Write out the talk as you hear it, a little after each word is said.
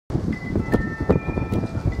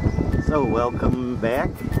So welcome back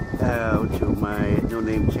to my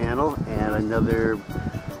no-name channel and another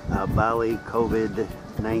Bali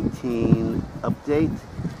COVID-19 update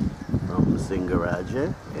from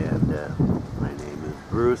Singaraja, and my name is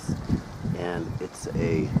Bruce, and it's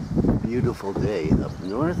a beautiful day up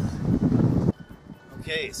north.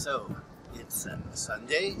 Okay, so it's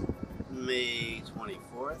Sunday, May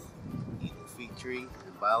 24th, Eid al-Fitr in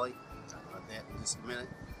Bali. We'll talk about that in just a minute.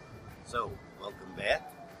 So welcome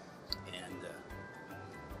back. And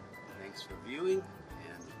thanks for viewing,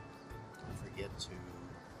 and don't forget to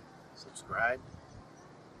subscribe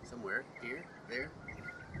somewhere, here, there.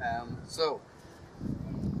 So,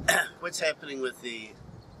 what's happening with the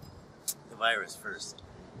virus first?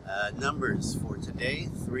 Numbers for today,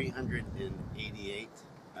 388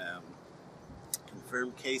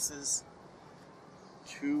 confirmed cases,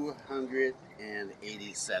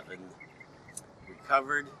 287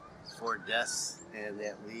 recovered, 4 deaths, and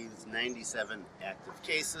that leaves 97 active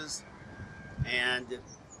cases. And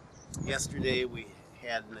yesterday we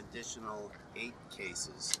had an additional 8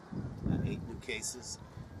 cases, 8 new cases.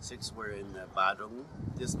 6 were in the Badung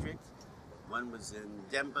district, 1 was in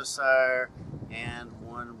Denpasar, and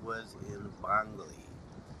 1 was in Bali,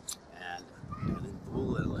 and in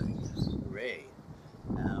Buleleng. Hooray.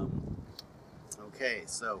 Okay,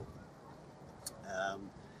 so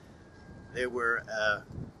there were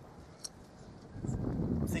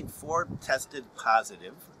I think 4 tested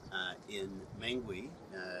positive in Mengwi,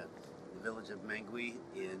 the village of Mengwi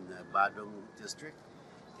in Badung district,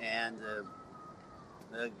 and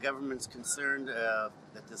the government's concerned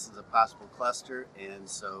that this is a possible cluster, and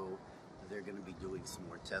so they're going to be doing some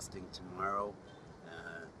more testing tomorrow.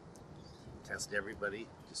 Test everybody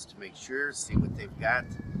just to make sure, see what they've got.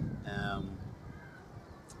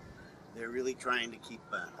 They're really trying to keep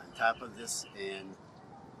on top of this, and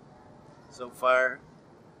so far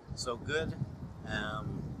so good.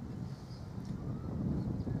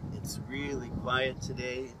 It's really quiet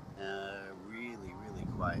today, really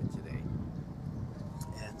quiet today.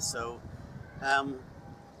 And so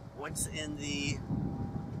what's in the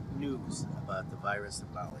news about the virus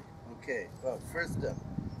of Bali? Okay, well, first up,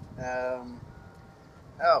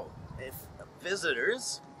 if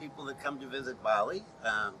visitors, people that come to visit Bali,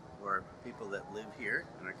 or people that live here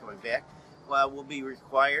and are coming back, will be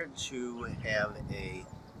required to have a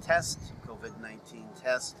test, COVID-19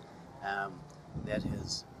 test, that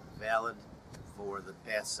is valid for the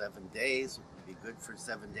past 7 days. It will be good for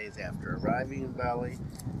 7 days after arriving in Bali.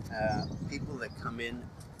 People that come in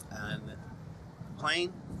on the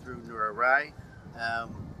plane through Ngurah Rai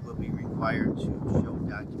will be required to show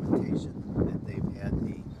documentation that they've had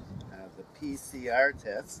the PCR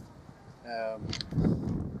test,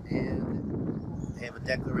 and have a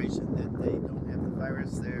declaration that they don't have the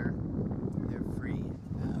virus. They're free,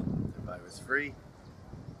 they're virus free.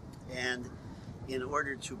 And in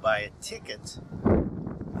order to buy a ticket,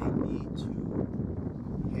 they need to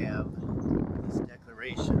have this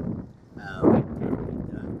declaration done.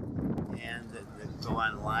 And go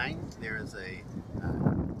online. There is a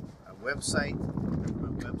website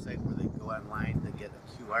where they go online to get a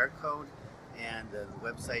QR code, and the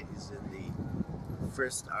website is in the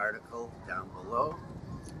first article down below.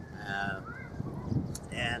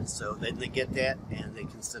 And so then they get that, and they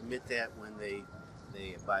can submit that when they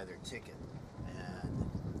buy their ticket. And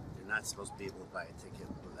they're not supposed to be able to buy a ticket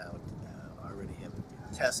without already having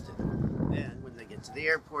been tested. Then when they get to the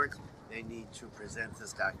airport, they need to present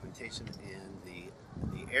this documentation, and the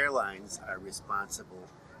airlines are responsible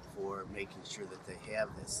for making sure that they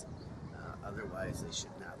have this. Otherwise, they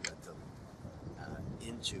should not let them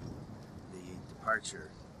into the departure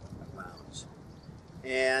lounge.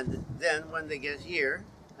 And then when they get here,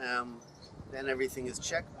 then everything is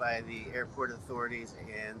checked by the airport authorities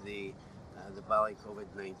and the Bali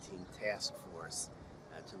COVID-19 task force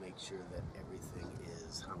to make sure that everything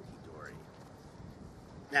is hunky-dory.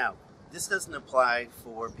 Now, this doesn't apply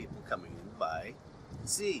for people coming in by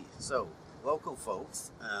sea. So, local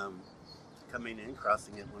folks coming in,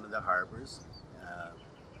 crossing at one of the harbors,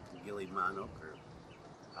 Gili Manuk or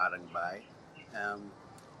Arangbai,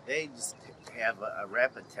 they just have a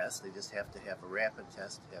rapid test. They just have to have a rapid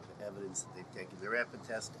test to have evidence that they've taken the rapid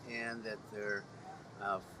test and that they're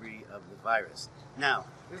free of the virus. Now,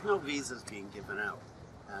 there's no visas being given out.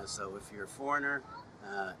 So if you're a foreigner,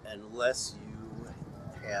 unless you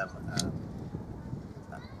have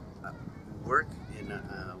work in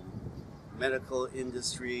a medical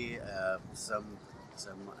industry, some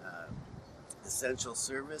essential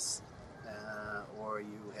service, or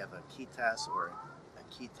you have a kitas or a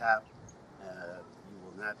kitap, you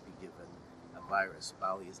will not be given a coronavirus.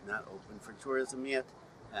 Bali is not open for tourism yet,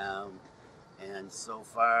 and so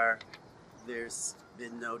far there's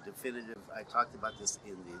been no definitive. I talked about this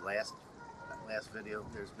in the last video.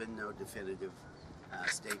 There's been no definitive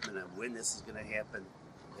statement on when this is going to happen.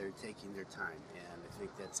 They're taking their time, and I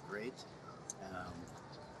think that's great.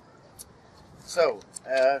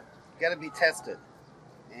 Got to be tested,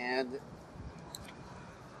 and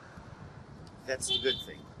that's the good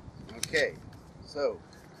thing. Okay, so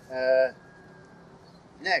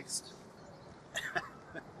next.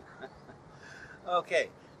 Okay,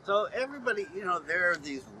 so everybody, there are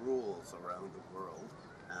these rules around the world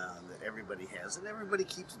that everybody has, and everybody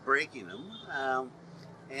keeps breaking them.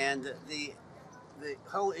 And the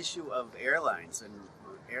whole issue of airlines and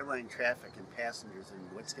airline traffic and passengers and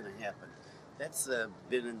what's going to happen, that's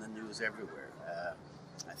been in the news everywhere.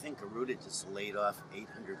 I think Garuda just laid off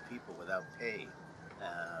 800 people without pay.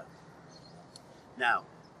 Now,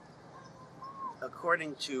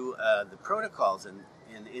 according to the protocols in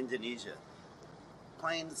Indonesia,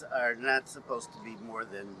 planes are not supposed to be more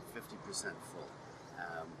than 50% full.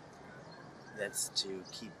 That's to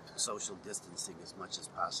keep social distancing as much as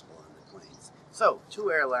possible on the planes. So,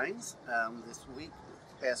 2 airlines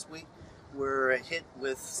past week, were hit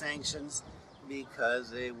with sanctions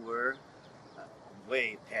because they were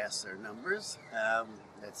way past their numbers.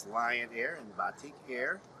 That's Lion Air and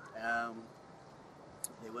Batikair.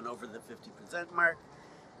 They went over the 50% mark,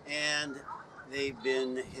 and they've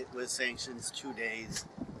been hit with sanctions 2 days.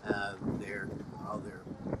 All their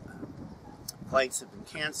flights have been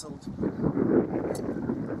canceled.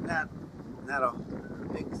 Not a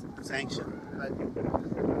big sanction, but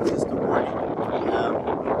just a warning.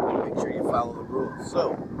 Make sure you follow the rules.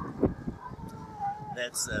 So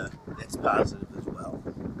that's positive as well.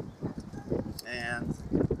 And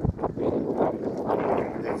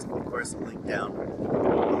there's of course a link down to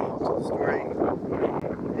the story.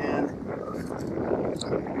 And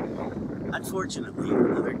unfortunately,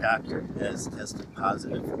 another doctor has tested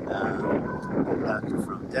positive. A doctor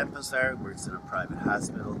from Denpasar, works in a private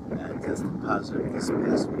hospital, tested positive this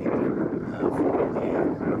past week for the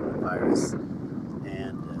coronavirus.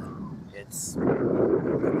 And it's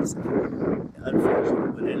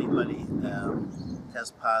unfortunate when anybody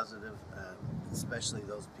tests positive, especially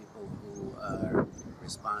those people who are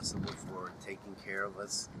responsible for taking care of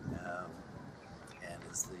us. And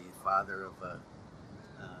is the father of a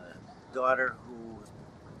daughter who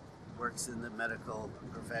works in the medical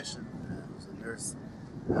profession, who's a nurse.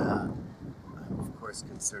 I'm of course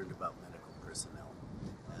concerned about medical personnel.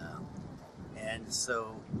 And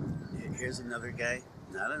so here's another guy,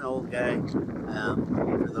 not an old guy.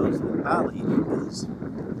 For those in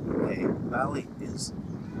Bali,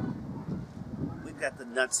 we've got the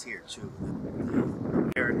nuts here too, the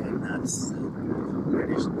American nuts, the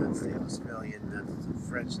British nuts, the Australian nuts, the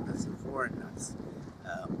French nuts, the foreign nuts,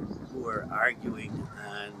 who are arguing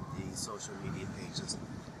on the social media pages.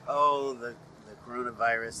 Oh, the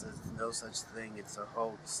coronavirus, there's no such thing, it's a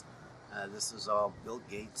hoax. This is all Bill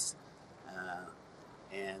Gates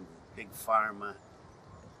and Big Pharma.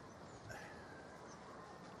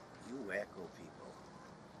 You wacko people.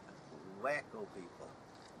 Wacko people.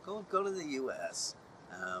 Go to the U.S.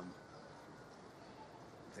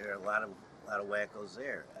 There are a lot of wackos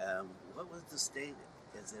there. What was the state?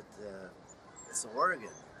 Is it? It's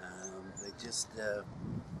Oregon. They just a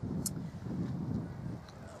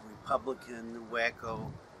Republican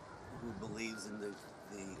wacko who believes in the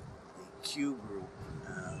Q group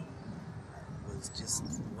was just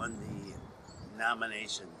won the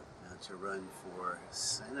nomination to run for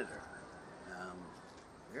senator.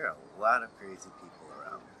 There are a lot of crazy people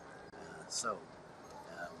around.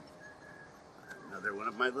 Another one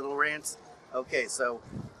of my little rants. Okay, so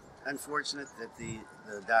unfortunate that the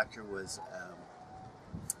doctor was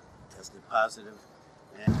tested positive,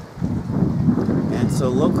 and so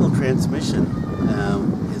local transmission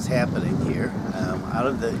is happening here. Out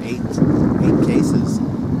of the eight cases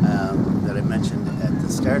that I mentioned at the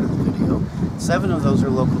start of the video, 7 of those are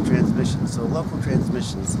local transmissions. So local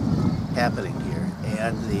transmissions happening here,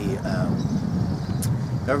 and the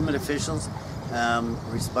government officials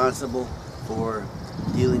responsible for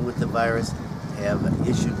dealing with the virus have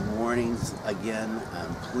issued warnings again.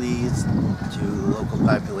 Please, to the local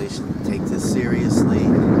population, take this seriously.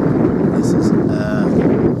 This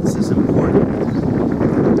is important.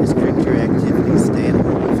 Restrict your activities. Stay at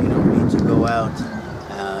home if you don't need to go out.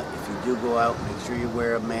 If you do go out, make sure you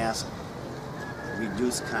wear a mask.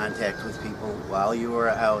 Reduce contact with people while you are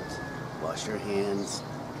out. Wash your hands.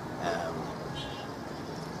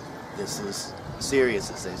 This is serious,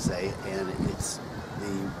 as they say, and it's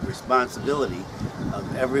the responsibility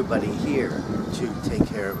of everybody here to take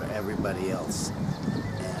care of everybody else.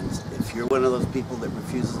 And if you're one of those people that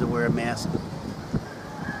refuses to wear a mask,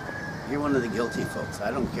 you're one of the guilty folks.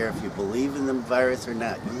 I don't care if you believe in the virus or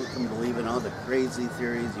not. You can believe in all the crazy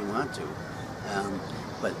theories you want to.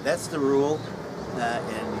 But that's the rule,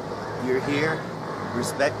 and you're here.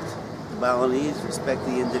 Respect the Balinese, respect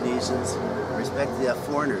the Indonesians, respect the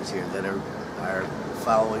foreigners here that are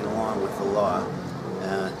following along with the law,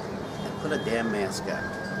 and put a damn mask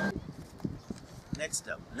on. Next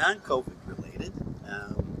up, non-COVID related,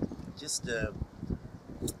 just a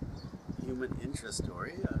human interest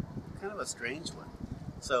story, kind of a strange one.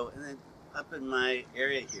 So, and then up in my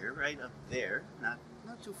area here, right up there, not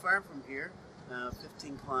too far from here,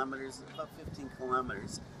 15 kilometers, about 15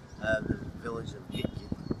 kilometers, the village of Gitgit,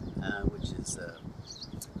 which is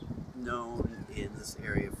known in this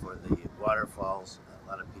area for the waterfalls. A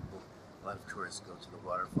lot of tourists go to the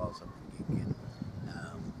waterfalls up in Gitgit.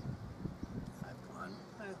 I've gone.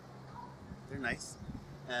 They're nice.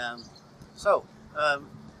 So, a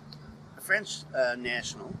French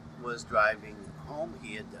national was driving home.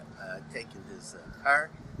 He had taken his car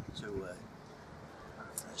to a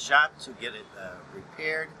shop to get it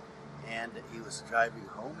repaired, and he was driving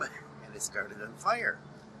home, and it started on fire.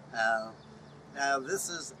 Now this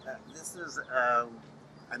is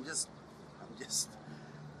I'm just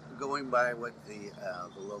going by what the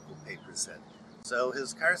local paper said. So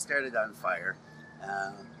his car started on fire,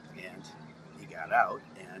 and he got out,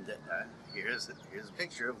 and here's a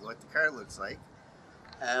picture of what the car looks like.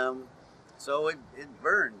 So it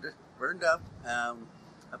burned up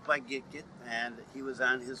by Gitgit, and he was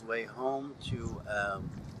on his way home to,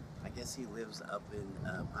 I guess he lives up in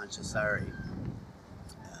Panchasari,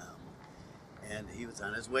 and he was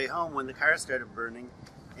on his way home when the car started burning,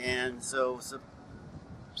 and so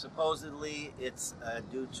supposedly it's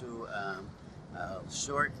due to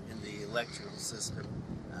short in the electrical system.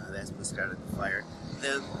 That's what started the fire.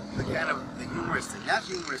 The humorous thing, not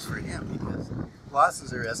humorous for him, because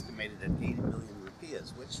losses are estimated at 80 million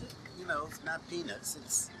rupiahs, which, you know, it's not peanuts.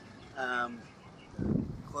 It's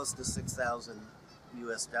close to 6,000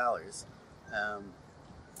 US dollars.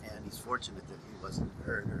 And he's fortunate that he wasn't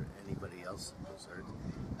hurt or anybody else was hurt.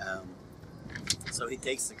 So he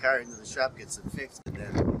takes the car into the shop, gets it fixed, and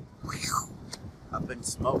then whew, up in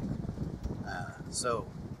smoke. So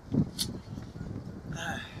you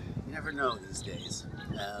never know these days.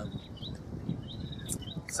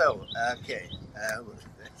 Okay,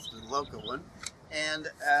 that's the local one. And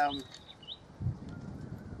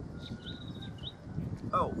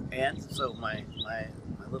and so my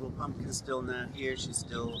little pumpkin's still not here. She's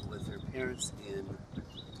still with her parents in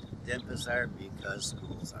Denpasar because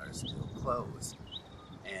schools are still closed.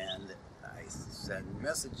 And I send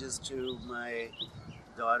messages to my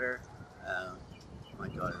daughter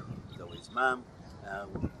Zoe's mom.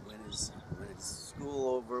 When is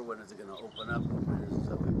school over? When is it going to open up? When is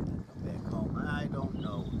Zoe going to come back home? I don't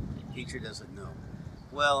know. Teacher doesn't know.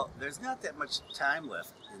 Well, there's not that much time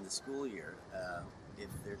left in the school year if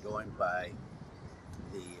they're going by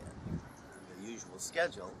the usual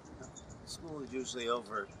schedule. School is usually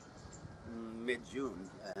over mid-June,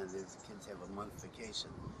 and the kids have a month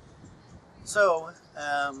vacation. So,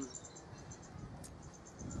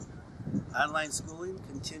 online schooling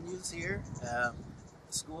continues here.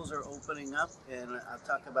 Schools are opening up, and I'll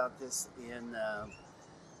talk about this in the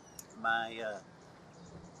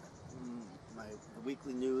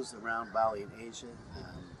weekly news around Bali and Asia.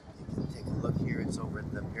 You can take a look here. It's over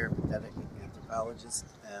at the Peripatetic Anthropologist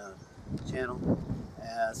channel.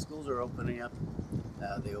 Schools are opening up.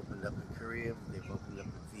 They opened up in Korea. They've opened up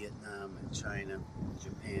in Vietnam and China,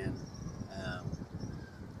 Japan.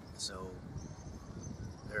 So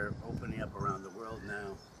they're opening up around the world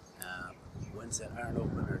now. Ones that aren't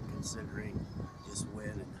open are considering just when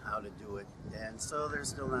and how to do it. And so they're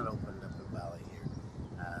still not opened up in Bali here.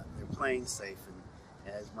 They're playing safe,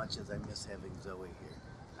 and as much as I miss having Zoe here,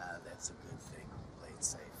 that's a good thing, playing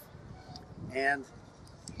safe. And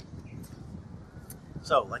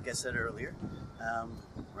so, like I said earlier,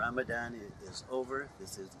 Ramadan is over.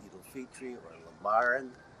 This is Eid al-Fitr or Lebaran,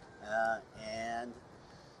 and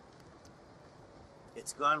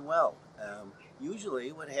it's gone well.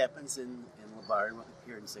 Usually what happens in Lebaran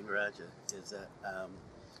here in Singaraja is that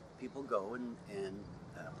people go and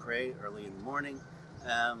pray early in the morning,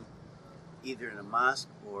 either in a mosque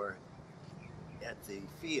or at the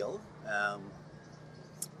field,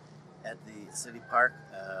 at the city park,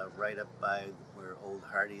 right up by where Old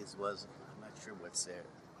Hardy's was. I'm not sure what's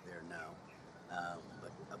there now,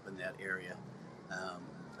 but up in that area,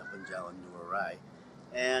 up in Jalan Nuarai.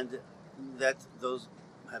 And that those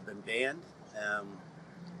have been banned,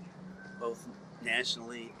 both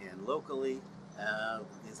nationally and locally.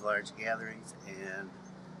 These large gatherings, and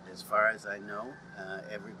as far as I know,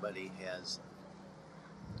 everybody has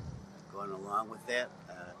gone along with that.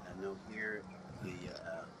 I know here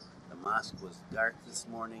the mosque was dark this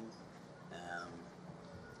morning, and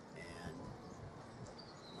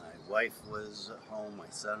my wife was home, my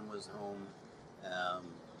son was home, um,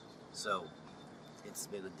 so it's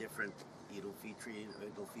been a different Eid al-Fitr.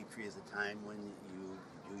 Eid al-Fitr is a time when you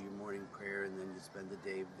do your morning prayer and then you spend the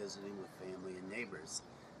day visiting with family and neighbors.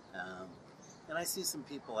 And I see some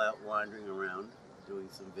people out wandering around doing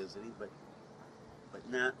some visiting, but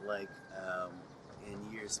not like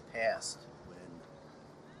in years past when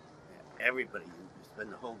everybody, you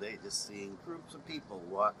spend the whole day just seeing groups of people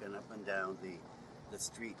walking up and down the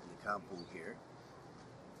street in the kampung here.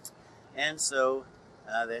 And so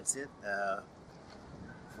that's it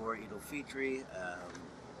for Eid al-Fitr.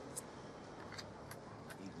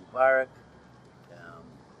 Eid Mubarak,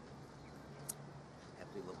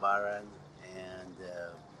 Happy Lebaran, and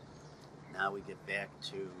now we get back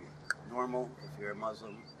to normal if you're a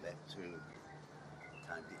Muslim, back to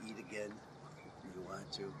time to eat again if you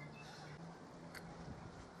want to.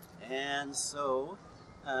 And so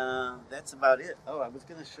that's about it. Oh, I was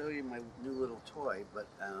going to show you my new little toy, but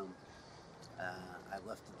I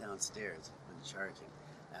left it downstairs when charging.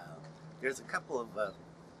 There's a couple of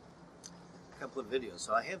videos.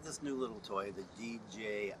 So I have this new little toy, the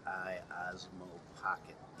DJI Osmo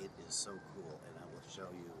Pocket. It is so cool, and I will show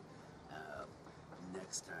you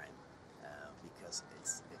next time because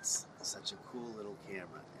it's such a cool little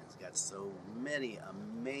camera, and it's got so many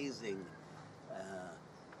amazing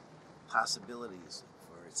possibilities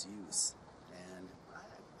for its use, and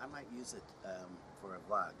I might use it for a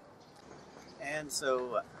vlog. And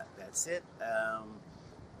so that's it.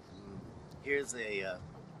 Here's a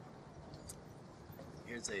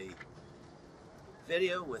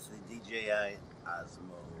video with the DJI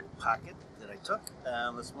Osmo Pocket that I took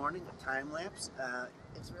this morning, a time lapse.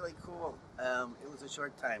 It's really cool. It was a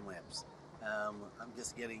short time lapse. I'm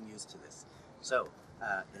just getting used to this. So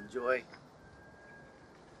enjoy.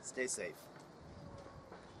 Stay safe.